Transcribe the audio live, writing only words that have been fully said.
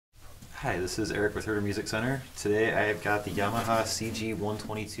Hi, this is Eric with Herder Music Center. Today I have got the Yamaha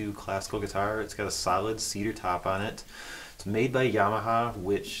CG122 classical guitar. It's got a solid cedar top on it. It's made by Yamaha,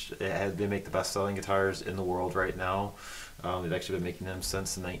 which they make the best-selling guitars in the world right now. They've actually been making them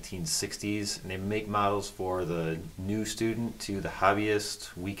since the 1960s, and they make models for the new student to the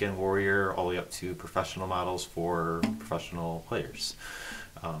hobbyist, weekend warrior, all the way up to professional models for professional players.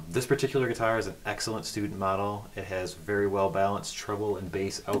 This particular guitar is an excellent student model. It has very well balanced treble and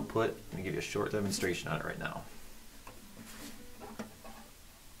bass output. I'm going to give you a short demonstration on it right now.